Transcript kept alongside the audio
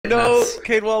No,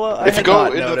 Cadewalla, I If you had go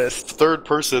not into noticed. third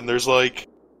person, there's like...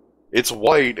 It's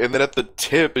white, and then at the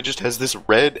tip, it just has this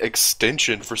red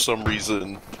extension for some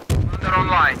reason. They're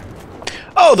online.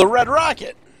 Oh, the red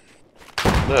rocket!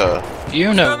 Yeah.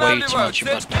 You know way too much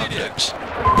about tactics.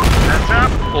 Heads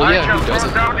up. Well, yeah, who I shall doesn't?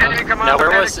 close down enemy command Now,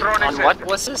 where was it? electronics On what center.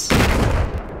 was this?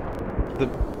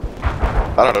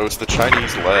 I don't know, it's the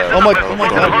Chinese lab. Oh my I don't know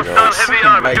god, if Hostile anything heavy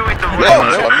else. army doing the Yeah,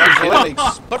 work. no, that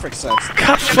makes perfect sense.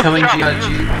 Coming GIG.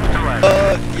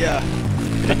 Yeah.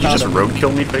 Did you just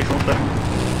roadkill me, Facial?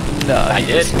 No, I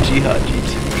did. Jihad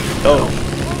GT. Oh.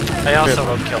 I also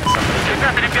road killed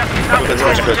somebody. That's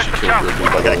why Scratchy killed Ridley,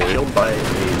 by I the got way. killed by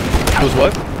a... Was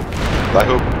what? I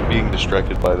hope being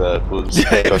distracted by that was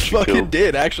Yeah, it got you fucking killed.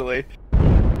 did, actually.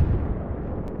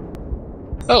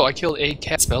 Oh, I killed a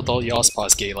cat spelled all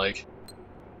Yospas gay-like.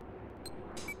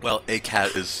 Well, a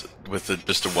cat is with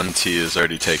just a 1T is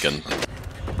already taken.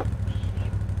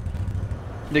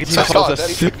 Nicotine I saw calls that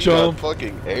a sick he got jump.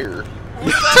 fucking air.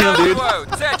 Damn, dude.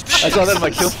 I saw that in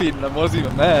my kill feed and I wasn't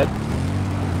even mad.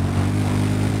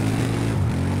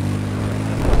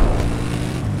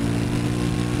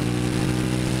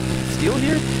 Steel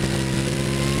here?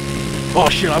 Oh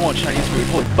shit, I want Chinese food.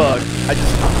 Holy fuck. I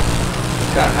just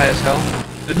Got high as hell.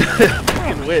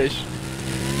 fucking wish.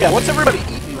 Yeah, what's everybody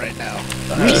eating right now?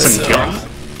 Some gum.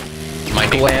 My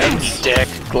Glands. Dick.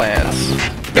 Glands.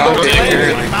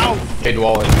 Hey,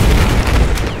 Dwallin.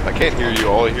 I can't hear you,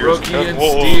 all I hear Rookie is and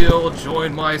whoa. Steel,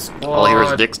 join my squad. All I hear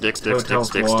is dicks, dicks, dicks, Hotel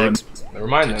dicks, dicks, squad. dicks. Never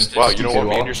mind then. Wow, you don't want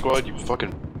me in your squad, you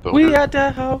fucking boner. We at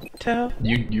the hotel.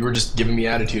 You were just giving me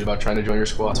attitude about trying to join your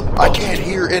squad. So I can't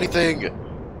hear anything!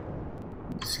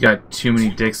 He's got too many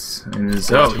dicks in his.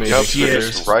 Too Oh many Yep, dicks. they're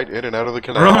shit! just right in and out of the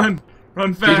canal. Run!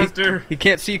 Run faster! He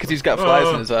can't see because he's got flies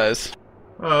in his eyes.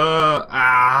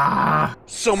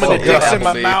 So many dicks in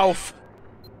my mouth.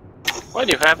 Why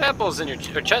do you have apples in your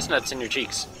or chestnuts in your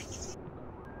cheeks?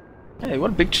 Hey,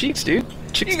 what big cheeks, dude.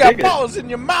 Chicks You got dig it. balls in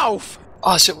your mouth.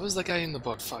 Oh shit, what was that guy in the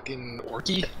book? Fucking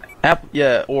Orky?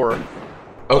 Yeah, or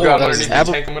Oh god, oh, underneath the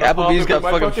tank, I'm gonna Applebee's pop got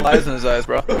my fucking flies in his eyes,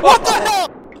 bro. What the hell?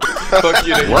 Fuck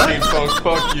you, Team Funk,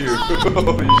 fuck you.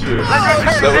 Holy shit.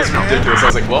 That was ridiculous. I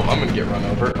was like, well, I'm gonna get run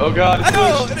over. Oh god, I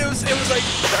know, and it was like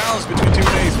balance between two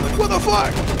days. I'm like, what the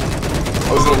fuck?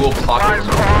 I was in a little pocket. Eyes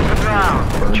on the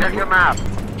ground. Check your map.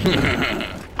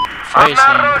 Face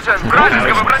Обнаружен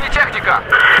вражеского бронетехника.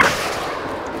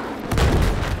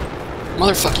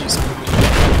 Motherfuck you.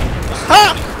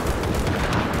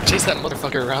 Chase that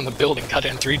motherfucker around the building, cut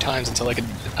in 3 times until I could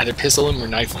either pistol him or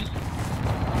knife him.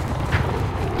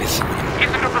 He's in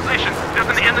your position. There's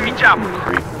an enemy jump.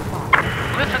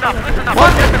 Listen up, listen up.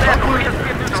 What?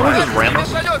 Someone just ran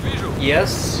us?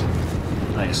 Yes.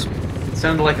 Nice. It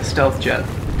sounded like a stealth jet.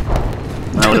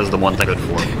 That is the one thing good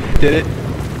for. Did it?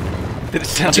 Did it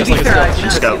sound To just be like a fair, I stealth? did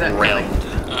Just not got see that rammed.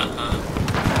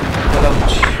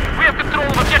 We have control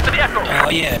of objective Echo. Oh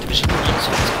yeah, division.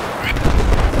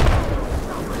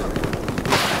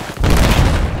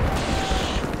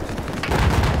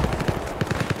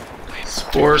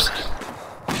 Force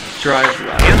drive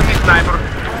left. Enemy sniper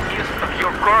east of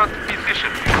your current position.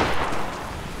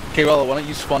 Okay, well, why don't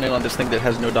you spawn in on this thing that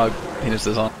has no dog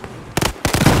penises on?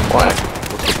 Why?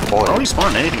 What's the I point? don't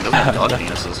spawn anything that doesn't have dog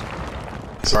penises.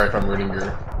 Sorry if I'm ruining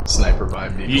your sniper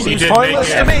vibe, dude. You did pointless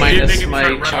make to me. it. You did make Minus it my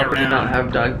start running chopper did not around.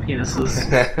 have dog penises.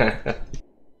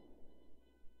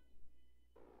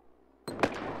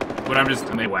 But I'm just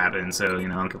a weapon, so you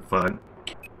know, I don't give a fuck.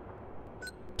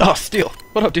 Oh, Steel.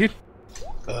 What up, dude?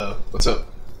 What's up?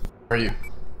 Where are you?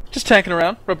 Just tanking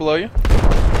around, right below you.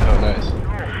 Oh, nice.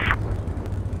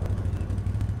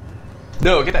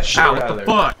 No, get that shit Ow, out what of the there.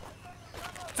 fuck?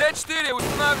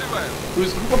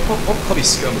 What puppy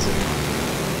scum is it?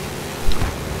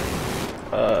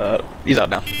 He's out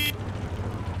now.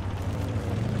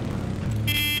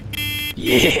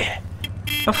 Yeah!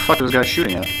 What the fuck was this guy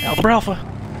shooting at? Alpha Alpha.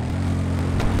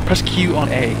 Press Q on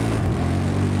A.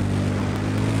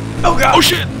 Oh god! Oh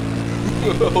shit! Holy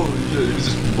shit, he was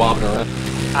just wobbling around.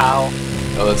 Ow.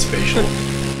 Oh, that's facial.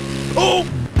 Oh!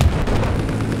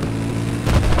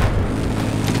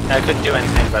 I couldn't do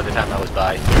anything by the time I was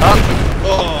by.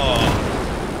 Oh!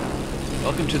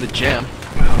 Welcome to the jam.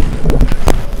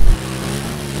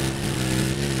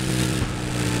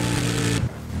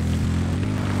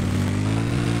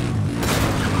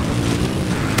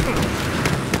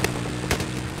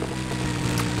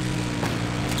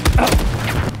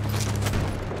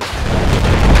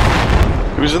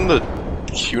 Who's in the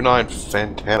Q9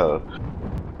 Fantana?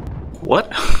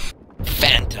 What?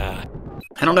 Fanta.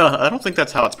 I don't know. I don't think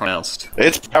that's how it's pronounced.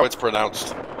 It's how it's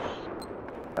pronounced.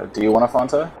 Do you want a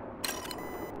Fanta?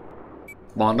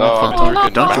 Come on, No,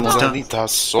 don't you want to? Manzanita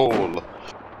Soul.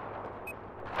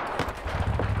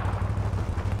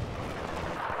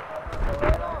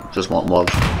 Just want love.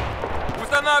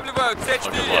 Устанавливают Good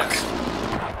C4. luck.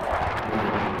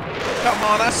 Come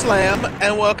on, I slam,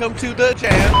 and welcome to the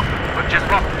jam. We've just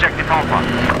lost objective Alpha.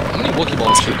 How many Wookiee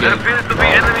balls should we There get? appears to be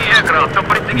enemy aircraft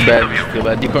operating east Bad, of you. feel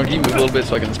bad. Decorn, can you move a little bit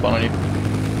so I can spawn on you?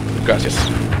 Gracias.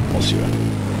 We'll see you.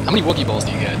 How many Wookiee balls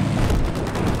do you get?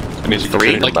 It means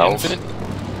 3. Like Bells. infinite?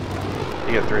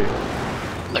 You get 3.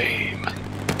 Lame.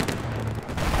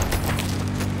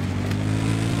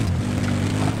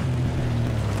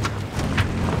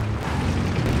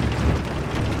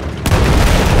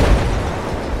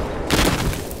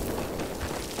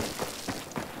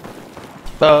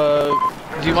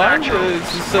 Do you mind?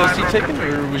 Is this seat taken,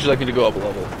 or would you like me to go up a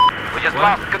level? We just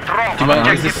lost control. Do you mind?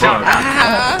 Objective C.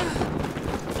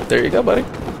 There you go, buddy.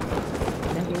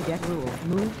 Menu deck rules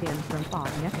moved in from fog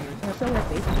networks, so that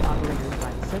basic operators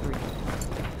like Sentry.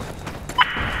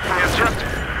 We have just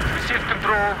received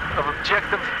control of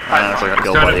objective So I gotta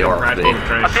go by the RFB.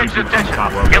 Attention, attention.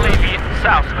 LAV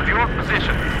south of your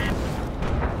position.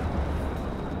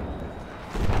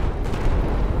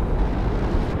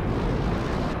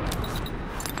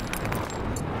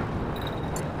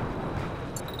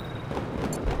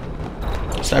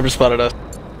 Sniper spotted us.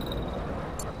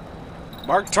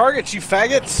 Mark targets, you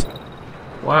faggots.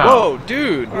 Wow. Whoa,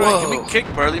 dude! Whoa. Can we kick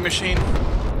Barley Machine?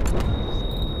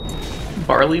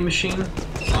 Barley machine?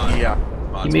 Yeah.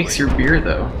 He makes your beer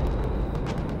though.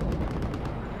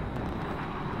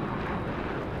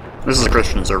 This is a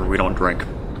Christian server, we don't drink. To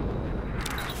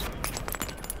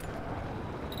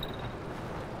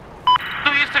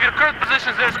east of your current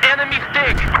positions, there's enemy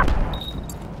dig.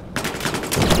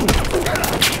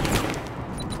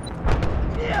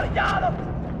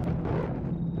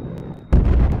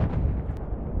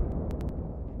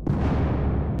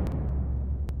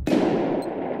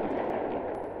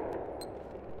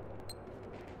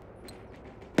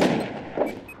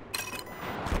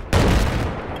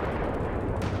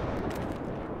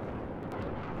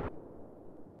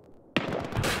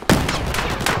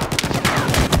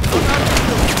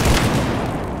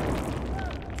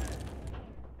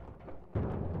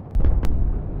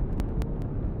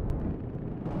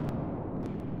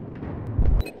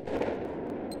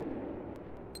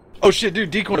 Oh shit, dude,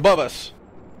 Deacon above us.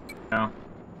 No.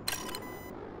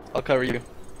 I'll cover you.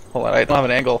 Hold on, I don't have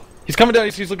an angle. He's coming down,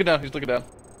 he's looking down, he's looking down.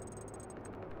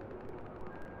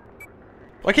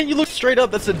 Why can't you look straight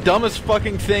up? That's the dumbest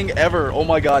fucking thing ever. Oh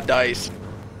my god, DICE.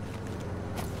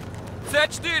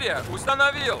 C4,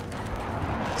 установил.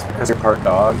 It's because you're part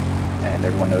dog, and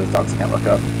everyone knows dogs can't look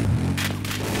up.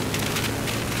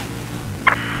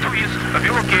 To east of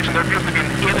your location, there appears to be an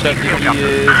enemy He helicopter.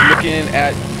 is looking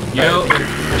at... Yo,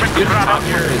 if you're top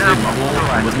here is a mumble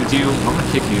and listen to you, I'm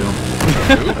gonna kick you.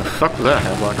 Who the fuck was that,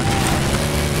 Headlocker?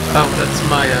 Oh, that's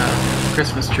my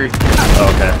Christmas tree. Oh,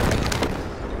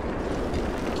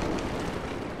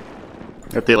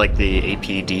 okay. If they like the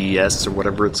APDS or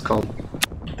whatever it's called.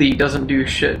 The doesn't do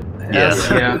shit. Yes.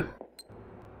 Yeah.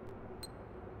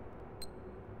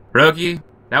 Rogi,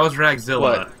 that was Ragzilla.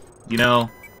 What? You know,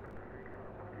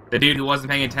 the dude who wasn't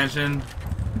paying attention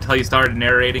until you started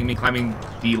narrating me climbing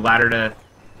the ladder to,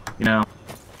 you know.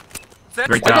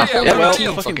 Great job. Yeah, well,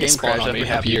 Fucking fucking game spawn crash, on I'd me be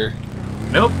up happy. here.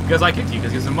 Nope, because I kicked you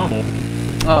because he was a mumble.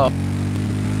 Oh.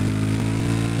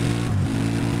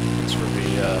 It's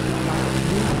really,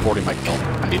 reporting my kill.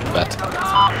 I needed that.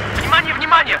 Внимание,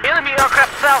 внимание! Enemy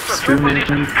aircraft south of your Spoon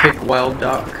position. you kick Wild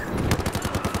Duck.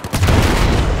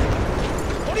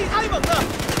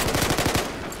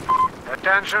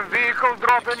 Attention, vehicle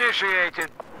drop initiated.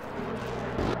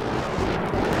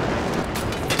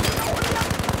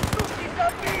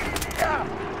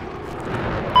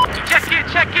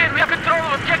 Check in, we have control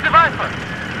of objective Alpha.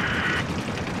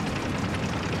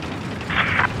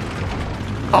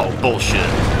 Oh, bullshit.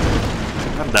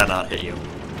 How did that not hit you?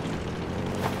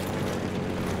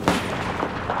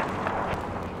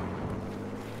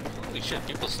 Holy shit,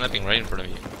 people snapping right in front of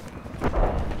you.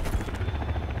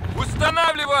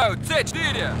 Устанавливаю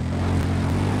C4.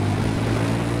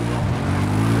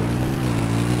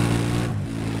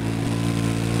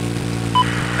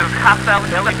 There's hostile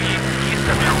LAV east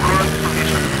of your current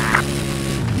position.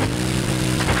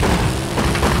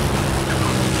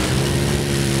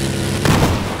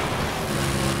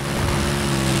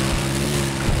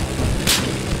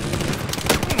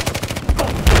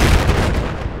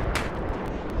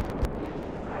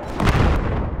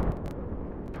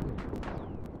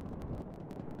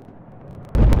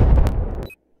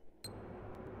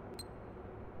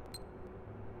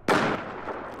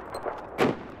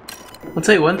 I'll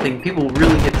tell you one thing, people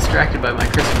really get distracted by my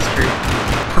Christmas tree.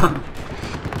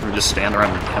 Or just stand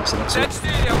around and have some Well,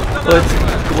 it's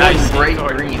glowing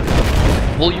bright green.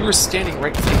 Well, you were standing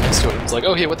right next to it. It was like,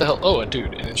 oh, hey, what the hell? Oh, a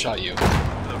dude, and it shot you.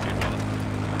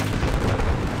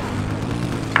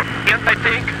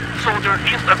 Anti-tank soldier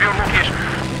east of your location.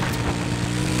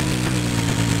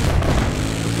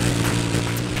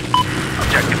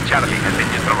 Objective Charlie has been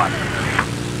neutralized.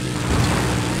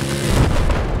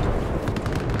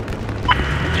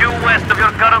 Due west of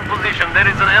your current position, there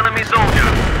is an enemy soldier.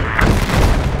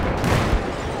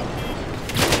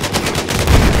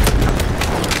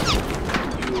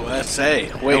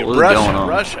 USA. Wait, What is Russia, going on?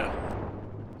 Russia.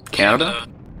 Canada?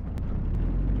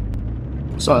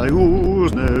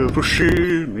 Sayos never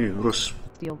seen me rust.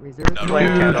 Steel reserve.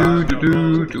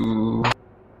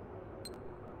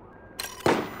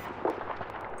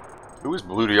 Who is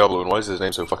Blue Diablo and why is his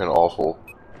name so fucking awful?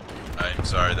 I'm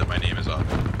sorry that my name is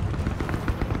awful.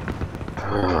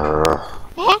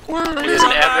 Awkward. It is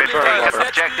an average for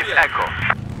objective echo.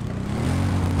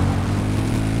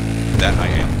 That I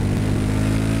am.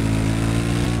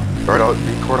 Right out,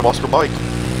 beat Court of Oscar Mike.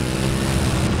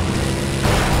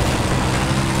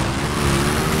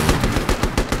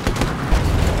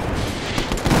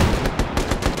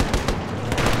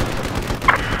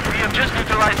 We have just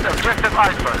neutralized the objective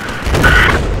iceberg.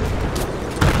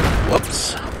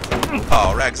 Whoops.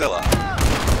 Oh, Ragzilla.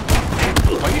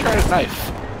 Why are you trying to knife?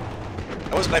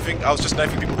 I was knifing. I was just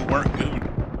knifing people who weren't goon.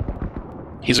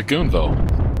 He's a goon, though.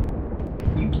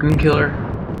 Goon killer.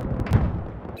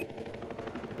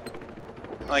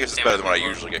 I guess it's better than what I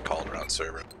usually get called around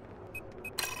server.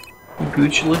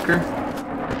 Gooch liquor.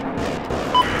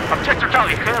 Objective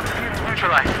Charlie,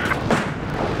 neutralized.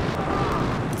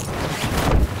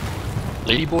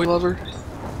 Ladyboy lover?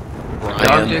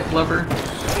 Dog dick lover.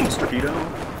 Mosquito.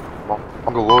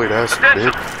 Mongoloid ass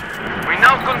Attention! bitch. We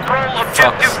now control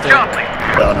objective Charlie.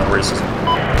 Oh, no racism.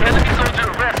 Enemy soldier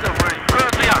west of where you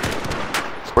currently are.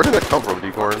 Where did that come from,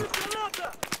 Decorn?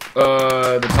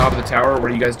 The top of the tower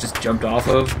where you guys just jumped off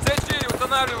of.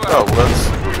 Oh, well that's...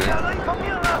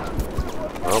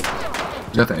 Oh.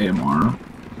 You got the AMR.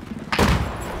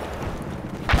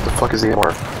 What the fuck is the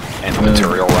AMR?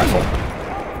 Anti-material rifle.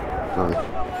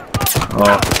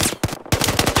 Oh.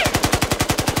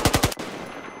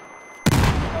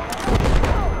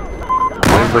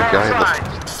 Blame the guy in the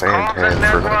fan hand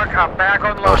for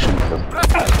not shooting him.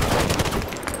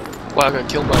 Wow, I got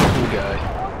killed by a cool guy.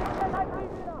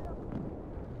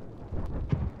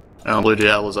 Oh, Blue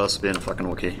Diablo's also being a fucking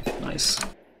Wookiee. Nice.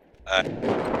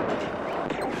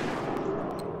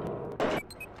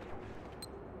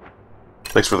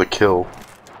 Thanks for the kill.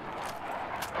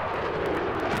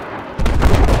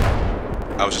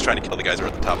 I was just trying to kill the guys who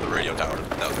were at the top of the radio tower.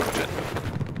 That was legit.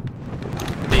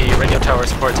 The radio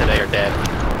towers for today are dead.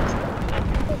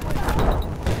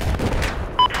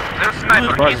 There's sniper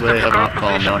Surprised east of they your have not current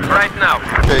fallen position down yet. right now.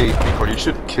 Hey, Decorn, you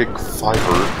should kick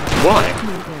Fiverr. Why?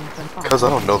 Because I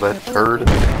don't know that turd.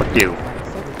 Fuck you.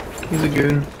 He's a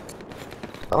goon.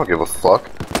 I don't give a fuck.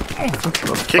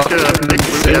 Kick Blue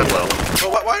Diablo.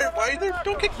 Well, why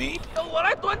don't kick me?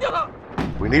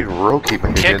 We need Roki Kick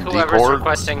again, whoever's Decorn.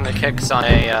 requesting the kicks on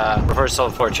a reversal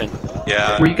of fortune.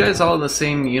 Yeah. Were you guys all in the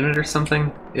same unit or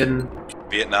something? In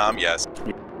Vietnam, yes.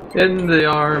 the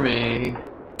army.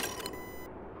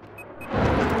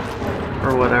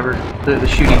 Or whatever. The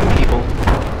shooting people.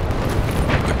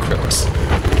 The Crips.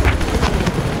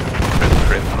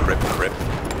 Crip.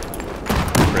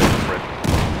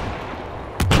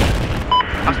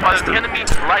 I spotted the enemy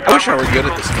right I wish I were good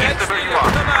at this game. east of where you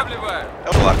are. That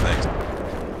was a lot of things.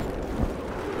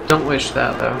 Don't wish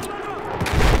that though.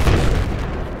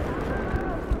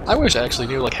 I wish I actually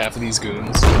knew like half of these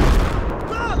goons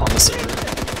on the server.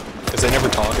 Because they never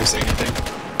talk or say anything.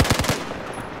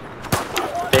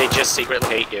 They just secretly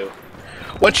hate you.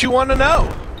 What you want to know?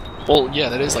 Well, yeah,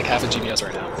 that is like half of GBS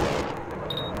right now.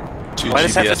 Why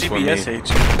does half the GBS hate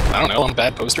you? I don't know, I'm a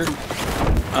bad poster.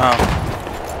 Oh.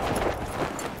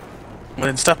 Well,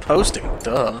 then stop posting,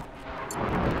 duh.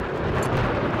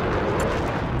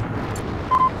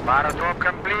 Fire drop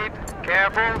complete.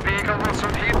 Careful, vehicle will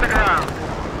soon hit the ground.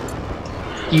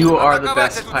 You are the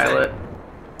best pilot.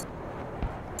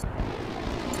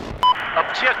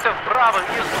 Objective Bravo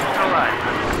is neutralized.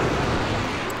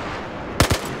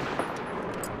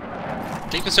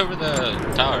 Take us over the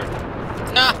tower.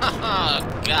 No,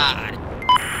 God.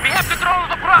 We have control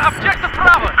of the objective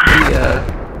Bravo.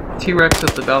 The T-Rex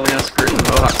with the Balliasker and the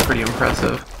Mohawk's pretty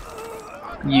impressive.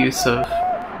 Use of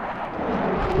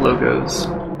logos.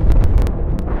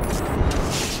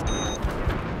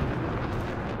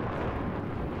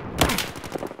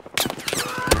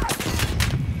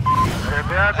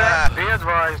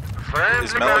 advised.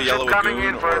 Is Mellow Yellow a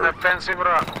goon or... offensive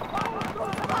run.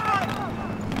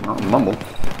 Oh, mumble.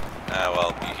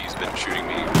 well, he's been shooting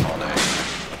me all day.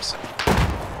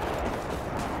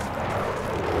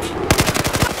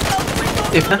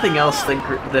 If nothing else, the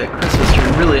Christmas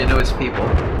tree really annoys people.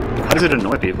 How does it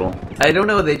annoy people? I don't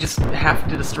know, they just have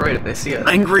to destroy it if they see it.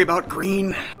 Angry about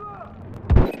green.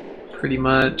 Pretty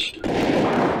much.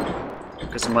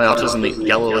 Because in my autism, the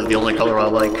yellow is the only color I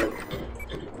like.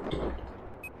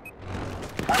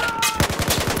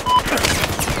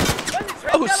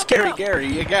 Oh, scary Gary,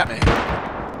 you got me.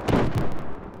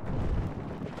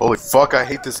 Holy fuck, I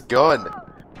hate this gun.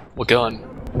 What gun?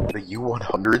 The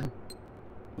U-100?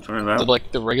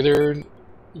 Like the regular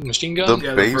machine gun?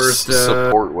 The base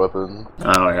support weapon.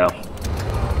 Oh, yeah.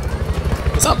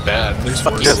 It's not bad. There's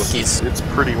worse. It's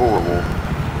pretty horrible.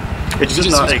 It's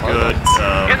just not a good,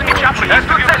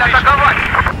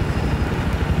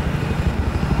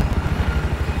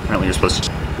 apparently you're supposed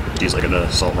to use like an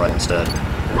assault rifle instead.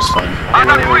 It's fine.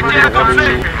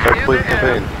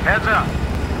 Heads up.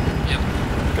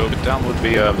 Go download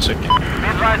the CQL.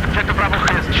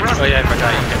 Oh yeah, I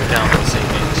forgot you can download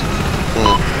savings.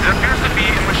 There appears to be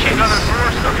a machine gunner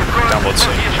force of your current Download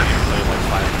savings. location. Play like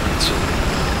 5 minutes.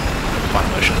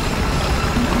 Final mission.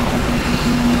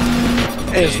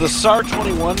 Hey, is the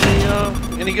SAR-21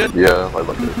 any good? Yeah, I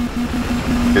like it.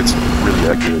 It's really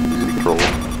accurate, easy to control.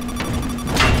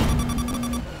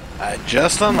 I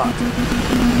just unlocked it.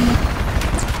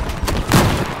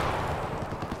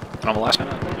 And on the last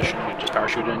minute mission, you just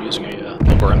parachute in using a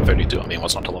Milburn M32. I mean,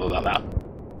 what's not to love about that?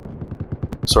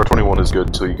 SAR-21 is good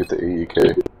until you get the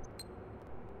AEK.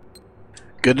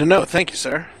 Good to know, thank you,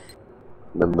 sir.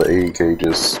 And then the AEK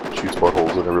just shoots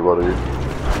buttholes at everybody.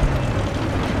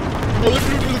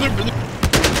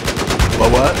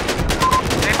 What?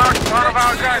 They marked one of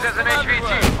our guys as an HVT.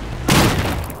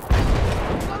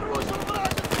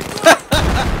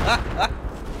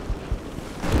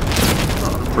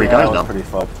 3 guys now. Pretty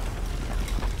fucked.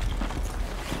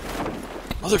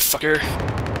 Motherfucker.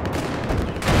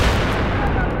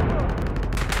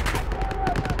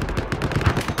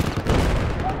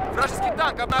 Вражеский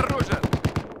танк обнаружен.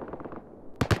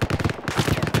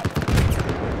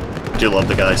 I do love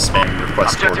the guys spamming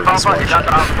request orders as well.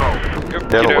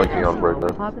 They don't like me on Bregna.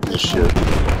 This shit.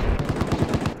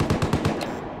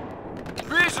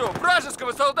 Вижу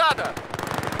вражеского солдата.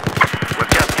 We've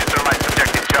just neutralized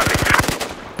objective Charlie.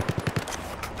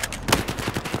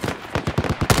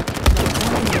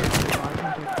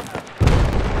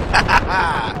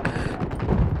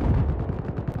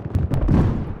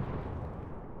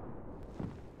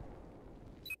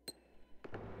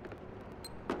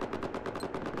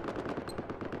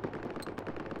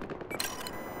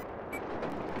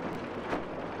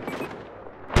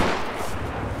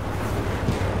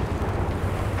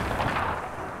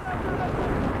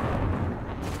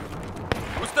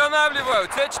 Устанавливаю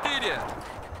Ц4.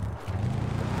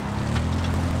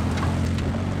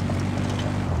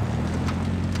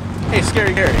 Hey,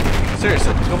 Scary Gary.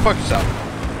 Seriously, go fuck yourself.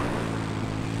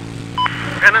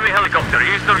 Enemy helicopter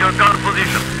east of your gun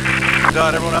position.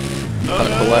 God, everyone up. Up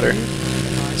the ladder.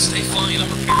 Stay flying, I'm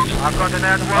repairing I've got an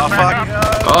ad Oh, fuck.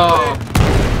 Oh!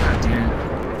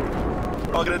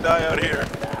 We're all gonna die out here.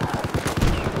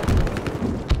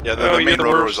 Yeah, the main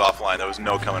rotor was offline. There was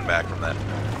no coming back from that.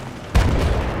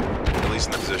 At least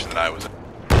in the position that I was in.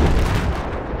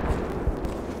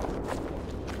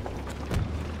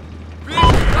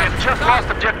 We've just lost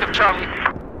objective Charlie.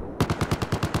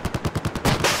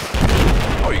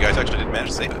 Oh, you guys actually did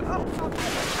manage to save it. Oh.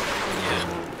 Yeah.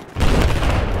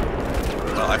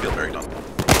 Well, I feel very dumb.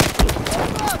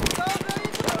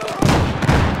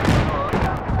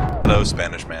 Hello,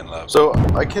 Spanish man love. So,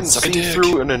 I can see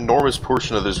through an enormous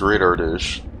portion of this radar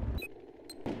dish.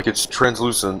 Like, it's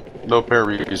translucent, no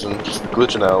apparent reason, just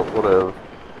glitching out, whatever.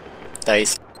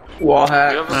 Dice. Wall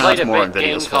hack. You ever played a big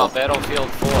game called Battlefield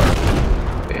 4?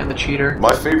 And the cheater.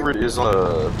 My favorite is on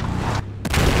a...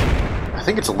 I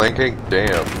think it's a Lankang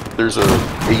Dam. There's a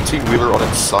 18-wheeler on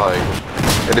its side,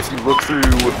 and if you look through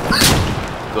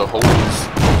the holes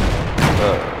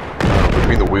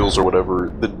between the wheels or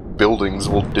whatever, the buildings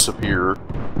will disappear.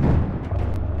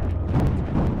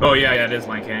 Oh yeah, it is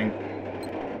Lankang.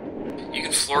 You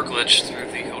can floor glitch through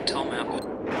the hotel map.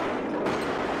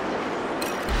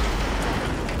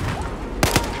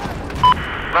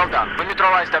 Well done. We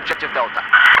neutralized objective Delta.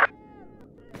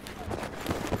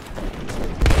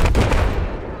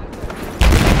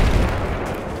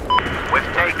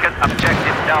 We've taken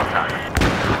objective Delta.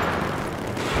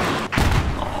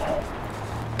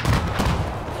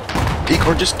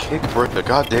 Decorn just kicked Bregna,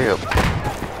 goddamn.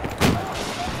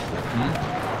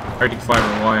 RT5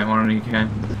 or Y, one of you can.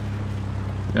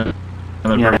 Yeah,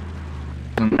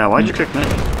 why'd you kick me?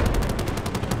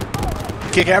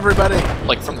 Kick everybody?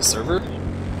 Like from the server?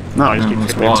 No, you just kicked me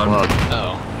in squad.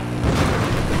 Oh.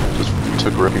 Just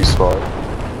took Ricky's spot.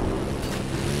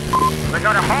 We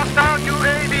got a hostile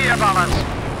UAV above us.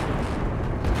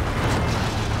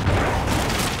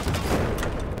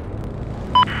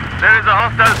 There is a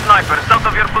hostile sniper south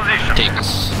of your position. Take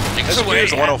us This away.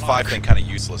 weird 105 thing kind of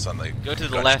useless on the. Go to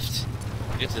the left.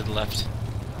 Go to the left.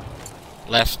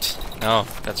 Left. No,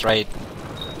 that's right.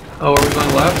 Oh, are we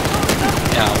going left?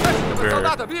 Yeah, we're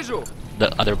the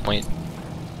other point.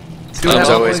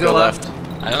 Always go left.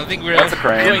 I don't think we're That's a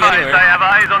crane. going anywhere. I have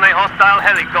eyes on a hostile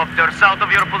helicopter south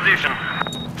of your position.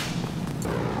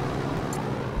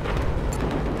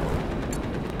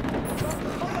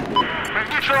 We've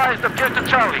neutralized objective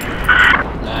Charlie.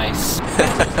 Nice.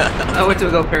 I went to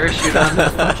go parachute on the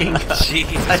fucking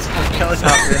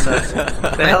helicopter.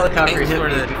 The helicopter hit me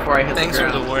before I hit the ground. Thanks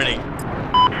for the warning.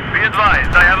 Be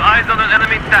advised, I have eyes on an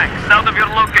enemy tank south of your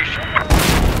location.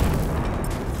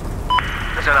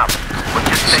 Listen up. We're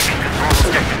just taking control of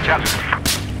objective Charlie.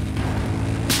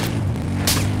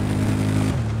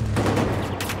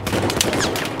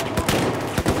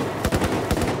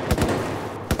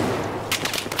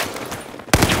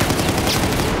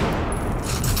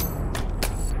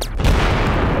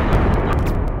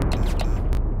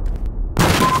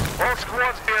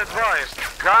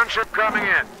 Gunship coming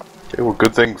in. Okay, well,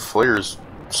 good thing flares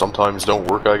sometimes don't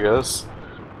work, I guess.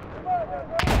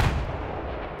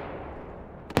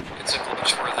 It's a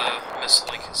glitch where the missile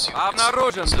link is super.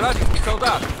 Обнаружен вражеский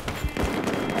солдат.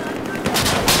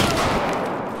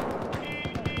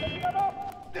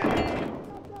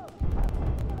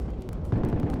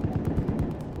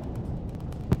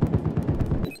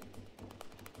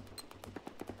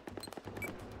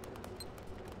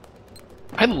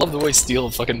 I love the way Steel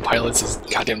fucking pilots his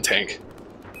goddamn tank.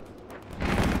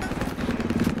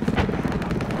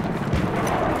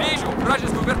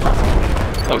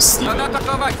 Oh, Steel. Listen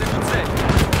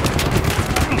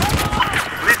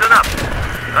up.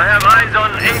 I have eyes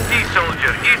on AT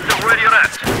soldier east of where you're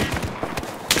at.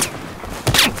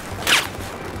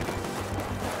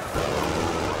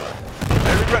 I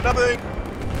regret nothing.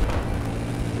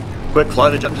 Quick, fly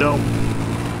the jet dome.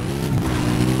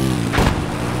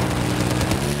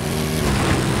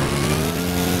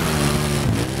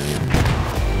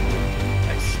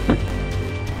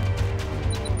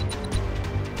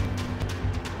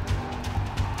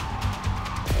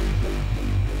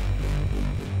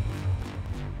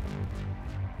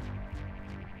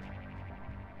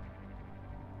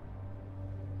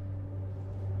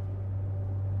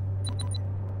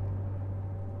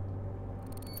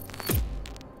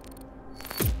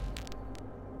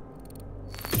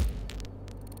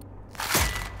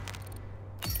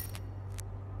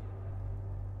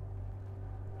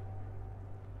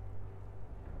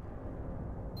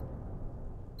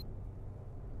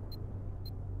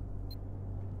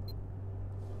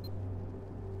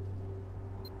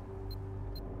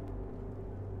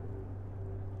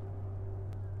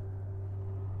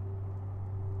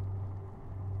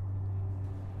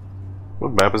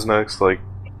 What map is next? Like,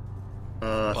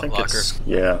 I think it's...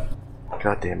 yeah.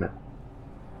 God damn it.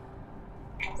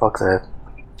 Fuck that.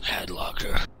 Headlock.